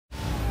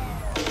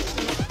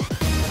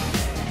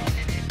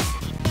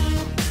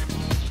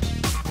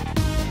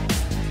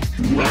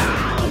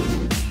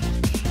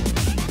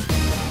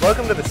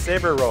Welcome to the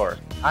Saber Roar.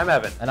 I'm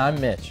Evan. And I'm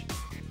Mitch.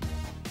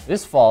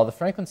 This fall, the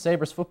Franklin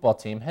Sabres football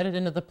team headed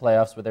into the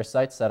playoffs with their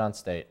sights set on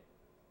state.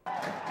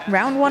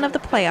 Round one of the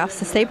playoffs,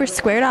 the Sabres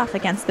squared off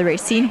against the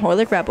Racine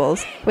Horlick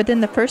Rebels.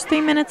 Within the first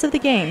 3 minutes of the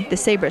game, the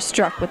Sabres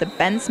struck with a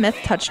Ben Smith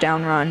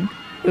touchdown run.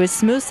 It was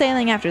smooth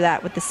sailing after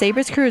that, with the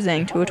Sabres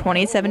cruising to a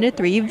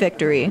 27-3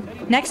 victory.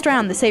 Next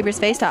round, the Sabres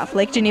faced off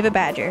Lake Geneva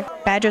Badger.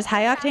 Badger's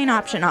high-octane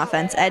option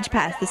offense edged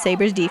past the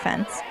Sabres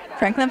defense.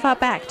 Franklin fought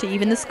back to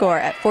even the score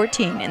at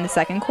 14 in the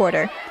second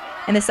quarter.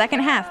 In the second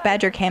half,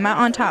 Badger came out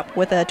on top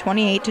with a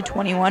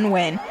 28-21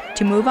 win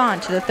to move on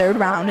to the third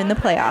round in the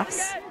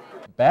playoffs.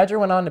 Badger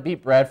went on to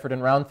beat Bradford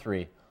in round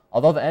 3.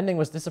 Although the ending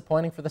was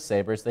disappointing for the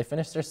Sabres, they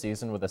finished their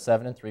season with a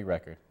 7-3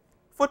 record.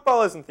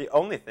 Football isn't the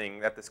only thing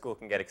that the school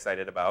can get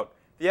excited about.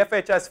 The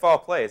FHS Fall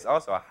Play is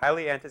also a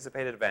highly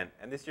anticipated event,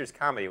 and this year's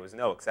comedy was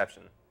no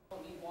exception.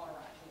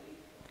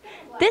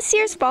 This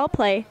year's Fall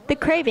Play, The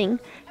Craving,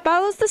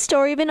 follows the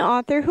story of an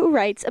author who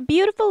writes a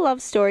beautiful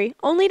love story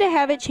only to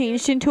have it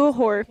changed into a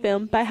horror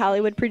film by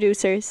Hollywood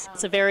producers.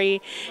 It's a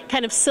very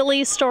kind of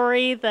silly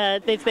story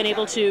that they've been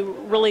able to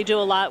really do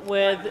a lot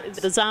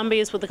with the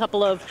zombies, with a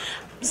couple of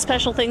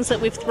special things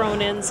that we've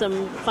thrown in,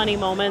 some funny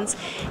moments,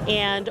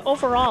 and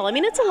overall, I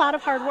mean, it's a lot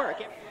of hard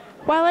work.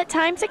 While at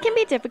times it can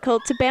be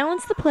difficult to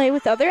balance the play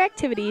with other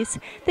activities,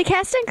 the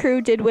cast and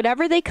crew did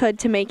whatever they could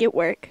to make it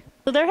work.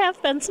 So there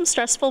have been some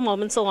stressful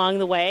moments along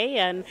the way,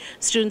 and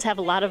students have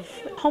a lot of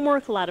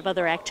homework, a lot of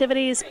other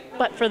activities,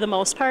 but for the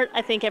most part,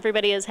 I think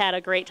everybody has had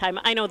a great time.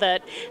 I know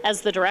that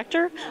as the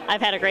director, I've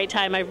had a great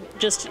time. I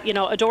just,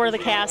 adore the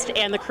cast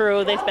and the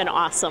crew. They've been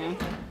awesome.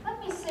 Let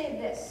me say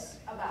this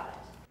about it.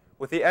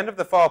 With the end of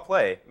the Fall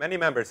Play, many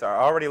members are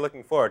already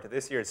looking forward to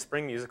this year's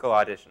spring musical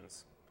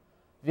auditions.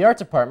 The art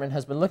department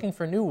has been looking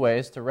for new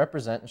ways to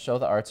represent and show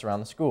the arts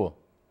around the school.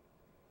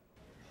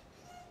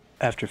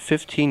 After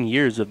 15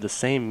 years of the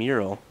same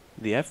mural,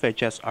 the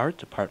FHS Art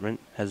Department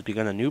has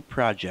begun a new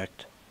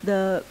project.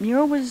 The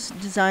mural was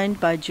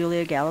designed by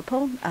Julia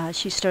Gallipo.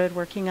 She started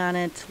working on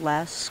it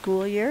last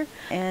school year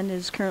and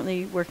is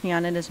currently working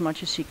on it as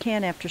much as she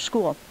can after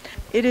school.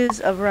 It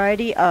is a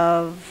variety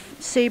of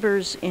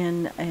sabers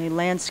in a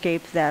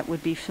landscape that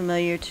would be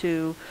familiar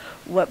to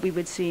what we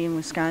would see in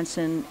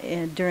Wisconsin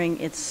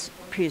during its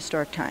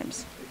prehistoric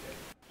times.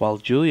 While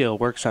Julia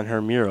works on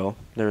her mural,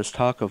 there is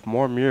talk of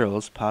more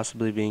murals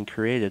possibly being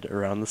created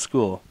around the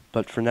school.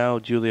 But for now,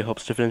 Julia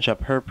hopes to finish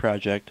up her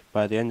project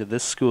by the end of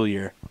this school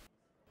year.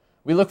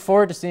 We look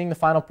forward to seeing the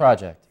final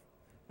project.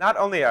 Not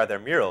only are there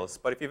murals,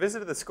 but if you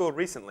visited the school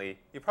recently,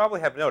 you probably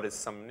have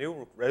noticed some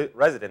new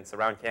residents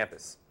around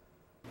campus.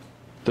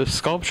 The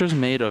sculptures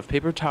made of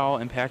paper towel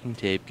and packing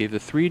tape gave the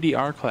 3D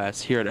art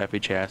class here at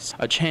FHS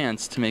a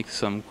chance to make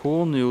some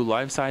cool new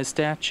life-size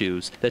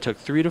statues that took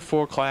 3 to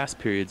 4 class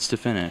periods to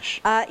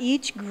finish.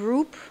 Each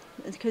group,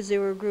 because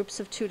there were groups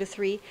of 2 to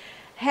 3,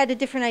 had a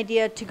different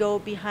idea to go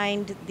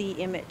behind the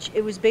image.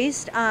 It was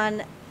based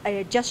on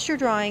a gesture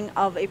drawing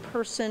of a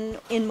person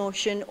in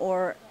motion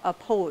or a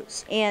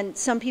pose. And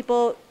some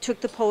people took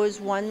the pose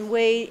one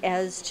way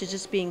as to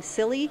just being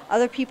silly.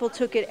 Other people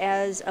took it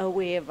as a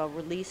way of a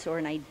release or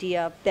an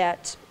idea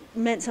that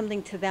meant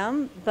something to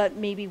them, but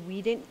maybe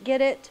we didn't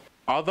get it.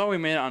 Although we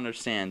may not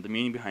understand the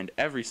meaning behind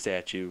every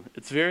statue,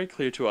 it's very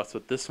clear to us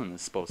what this one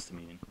is supposed to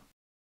mean.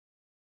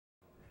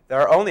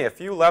 There are only a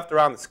few left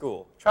around the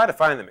school. Try to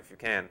find them if you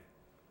can.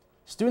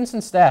 Students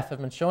and staff have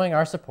been showing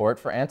our support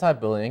for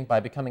anti-bullying by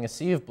becoming a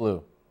Sea of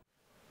Blue.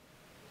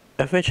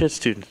 FHS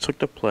students took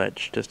the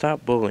pledge to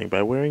stop bullying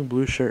by wearing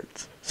blue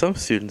shirts. Some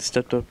students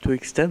stepped up to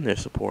extend their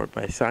support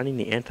by signing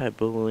the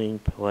anti-bullying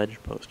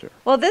pledge poster.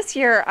 Well, this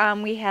year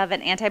we have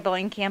an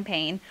anti-bullying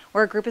campaign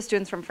where a group of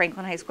students from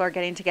Franklin High School are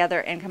getting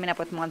together and coming up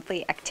with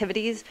monthly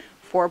activities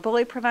for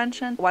bully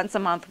prevention. Once a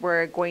month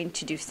we're going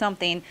to do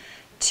something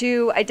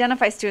to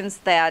identify students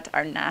that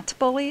are not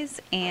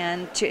bullies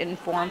and to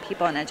inform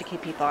people and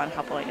educate people on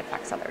how bullying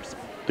affects others.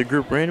 The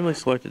group randomly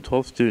selected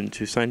 12 students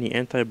who signed the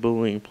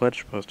anti-bullying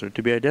pledge poster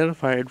to be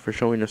identified for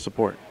showing their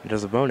support. And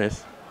as a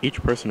bonus,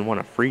 each person won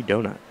a free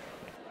donut.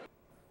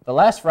 The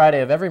last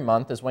Friday of every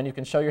month is when you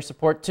can show your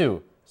support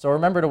too, so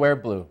remember to wear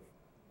blue.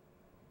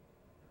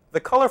 The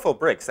colorful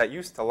bricks that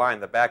used to line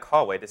the back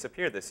hallway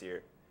disappeared this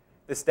year.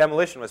 This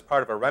demolition was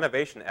part of a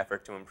renovation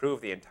effort to improve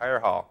the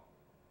entire hall.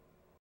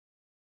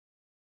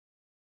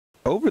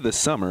 Over the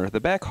summer, the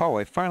back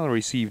hallway finally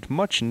received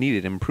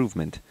much-needed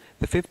improvement.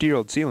 The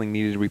 50-year-old ceiling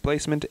needed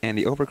replacement, and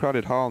the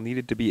overcrowded hall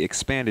needed to be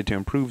expanded to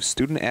improve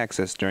student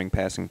access during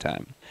passing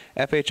time.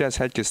 FHS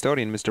head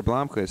custodian Mr.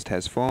 Blomquist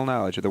has full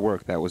knowledge of the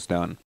work that was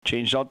done.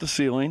 Changed out the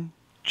ceiling,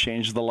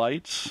 changed the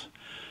lights,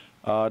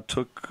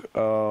 took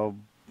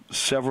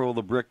several of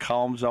the brick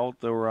columns out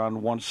that were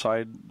on one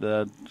side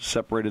that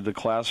separated the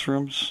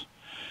classrooms,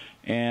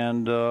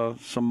 and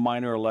some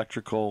minor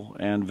electrical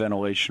and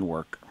ventilation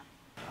work.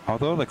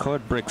 Although the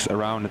colored bricks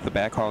around the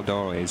back hall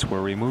doorways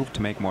were removed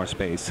to make more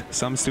space,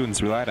 some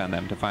students relied on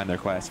them to find their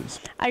classes.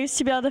 I used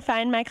to be able to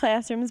find my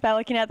classrooms by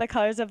looking at the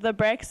colors of the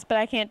bricks, but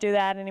I can't do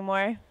that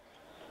anymore.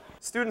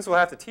 Students will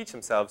have to teach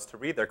themselves to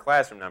read their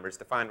classroom numbers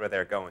to find where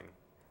they're going.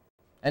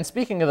 And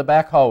speaking of the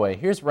back hallway,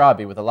 here's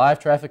Robbie with a live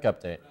traffic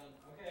update.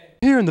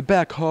 Here in the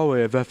back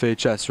hallway of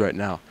FHS right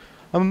now.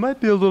 I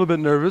might be a little bit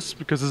nervous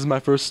because this is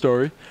my first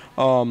story.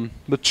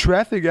 The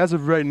traffic as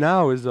of right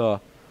now is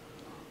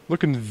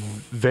looking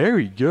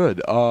very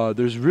good.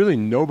 There's really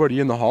nobody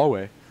in the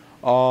hallway.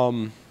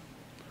 We're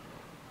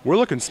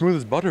looking smooth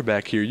as butter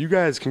back here. You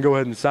guys can go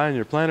ahead and sign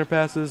your planner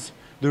passes,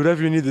 do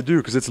whatever you need to do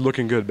because it's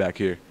looking good back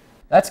here.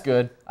 That's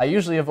good. I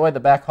usually avoid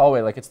the back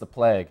hallway like it's the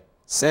plague.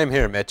 Same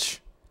here,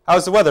 Mitch.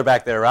 How's the weather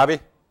back there, Robbie?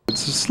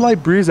 It's a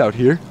slight breeze out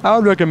here. I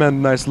would recommend a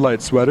nice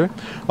light sweater.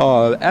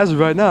 As of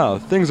right now,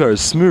 things are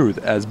as smooth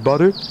as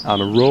butter on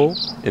a roll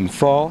in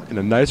fall in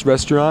a nice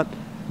restaurant.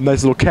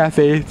 Nice little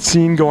cafe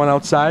scene going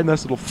outside,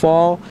 nice little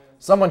fall.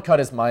 Someone cut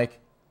his mic.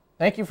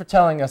 Thank you for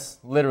telling us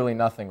literally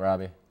nothing,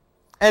 Robbie.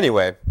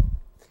 Anyway,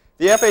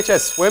 the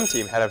FHS swim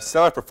team had a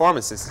stellar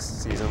performance this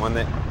season when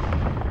they...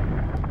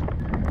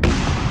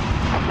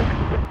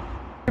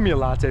 Give me a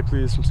latte,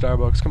 please, from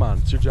Starbucks. Come on,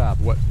 it's your job.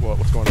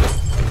 What's going on?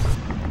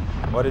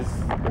 What is...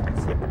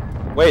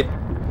 Wait.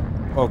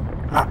 Oh,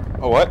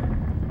 what?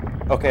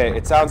 Okay,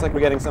 it sounds like we're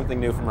getting something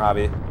new from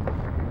Robbie.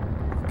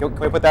 Can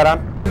we put that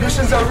on?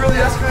 Conditions are really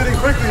escalating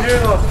quickly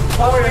here. The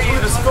hallway actually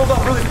just filled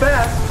up really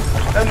fast.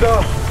 And,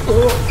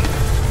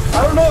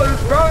 I don't know,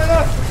 it's dry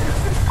enough.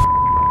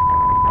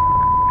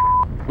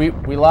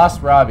 We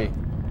lost Robbie.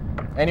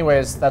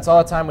 Anyways, that's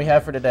all the time we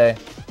have for today.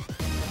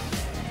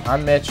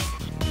 I'm Mitch.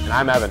 And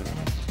I'm Evan.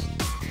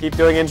 Keep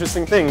doing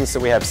interesting things so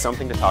we have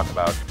something to talk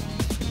about.